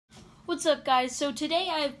What's up, guys? So today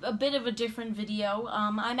I have a bit of a different video.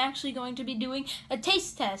 I'm actually going to be doing a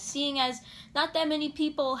taste test, seeing as not that many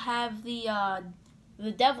people have the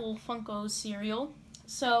Devil FunkOs cereal.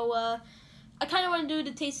 So I kind of want to do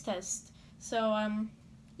the taste test. So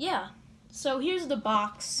yeah. So here's the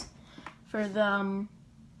box for the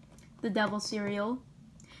Devil cereal.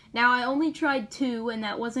 Now I only tried 2, and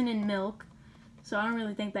that wasn't in milk, so I don't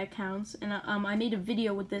really think that counts. And I made a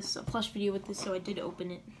video with this, a plush video with this, so I did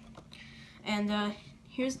open it. And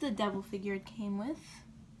here's the devil figure it came with.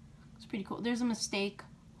 It's pretty cool. There's a mistake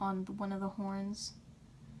on one of the horns.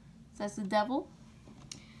 It says the devil.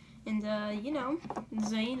 And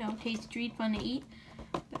tasty treat, fun to eat.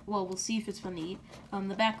 Well, we'll see if it's fun to eat.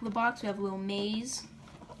 The back of the box, we have a little maze.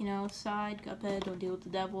 Side, Cuphead, don't deal with the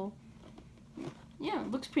devil. Yeah, it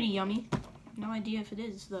looks pretty yummy. No idea if it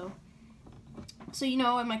is, though. So, in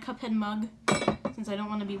my Cuphead mug, since I don't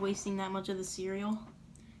want to be wasting that much of the cereal,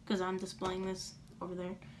 because I'm displaying this over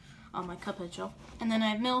there on my Cuphead shelf. And then I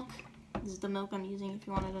have milk. This is the milk I'm using, if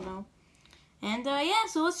you wanted to know. And, yeah,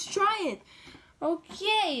 so let's try it.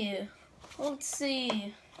 Okay, let's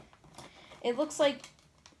see. It looks like,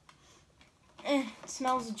 it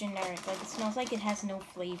smells generic. Like, it smells like it has no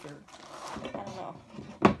flavor. I don't know.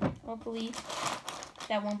 Hopefully,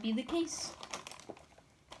 that won't be the case.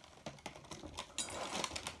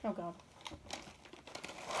 Oh, God.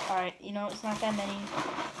 Alright, it's not that many.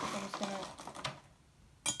 I'm just gonna...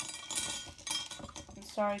 I'm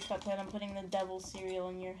sorry, Cuphead, I'm putting the devil cereal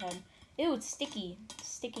in your head. Ew, it's sticky. It's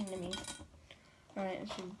sticking to me. Alright, I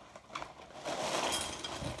should...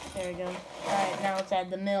 There we go. Alright, now let's add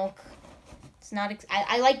the milk. It's not...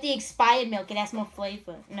 I like the expired milk. It has more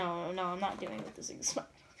flavor. No, I'm not doing it with this expired.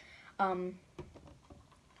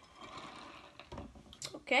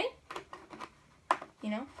 Okay.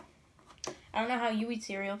 I don't know how you eat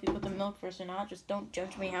cereal, if you put the milk first or not. Just don't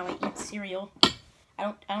judge me how I eat cereal.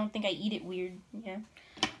 I don't think I eat it weird. Yeah.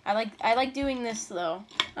 I like doing this though.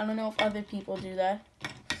 I don't know if other people do that.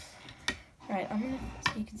 Alright, I'm gonna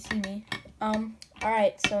so you can see me.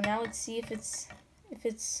 Alright, so now let's see if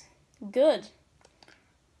it's good.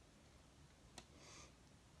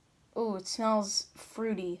 Ooh, it smells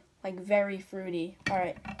fruity. Like very fruity.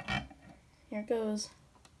 Alright. Here it goes.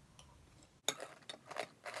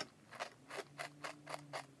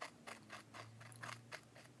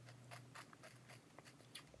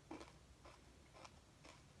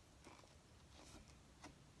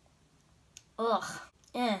 Ugh.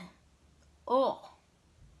 Oh.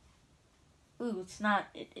 Ooh, it's not.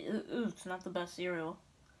 Ooh, it's not the best cereal.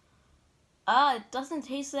 It doesn't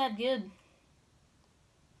taste that good.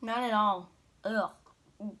 Not at all. Ugh.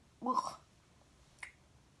 Ugh.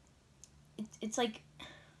 It's like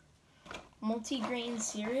multi-grain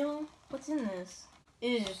cereal. What's in this?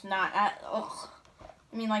 It is just not. Ugh.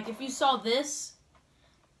 I mean, like if you saw this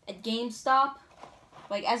at GameStop,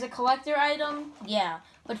 like as a collector item, yeah.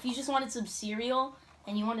 But if you just wanted some cereal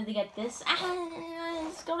and you wanted to get this,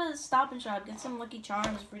 just go to the Stop and Shop, get some Lucky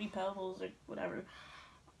Charms, Fruity Pebbles, or whatever.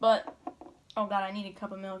 But oh god, I need a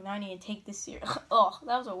cup of milk. Now I need to take this cereal. Oh,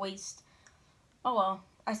 that was a waste. Oh well.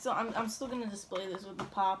 I'm still gonna display this with the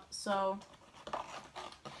pop. So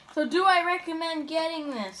do I recommend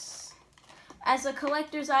getting this as a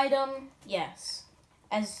collector's item? Yes.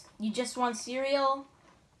 As you just want cereal?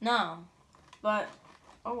 No. But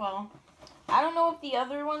oh well. I don't know if the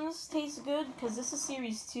other ones taste good, because this is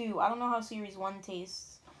Series 2. I don't know how Series 1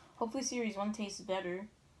 tastes. Hopefully Series 1 tastes better.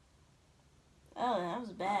 Oh, that was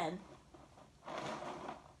bad.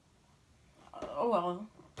 Oh well.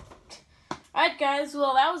 Alright guys,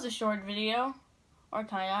 well that was a short video. Or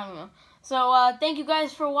kinda, I don't know. So, thank you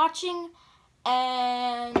guys for watching,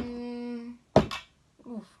 and...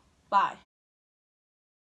 bye.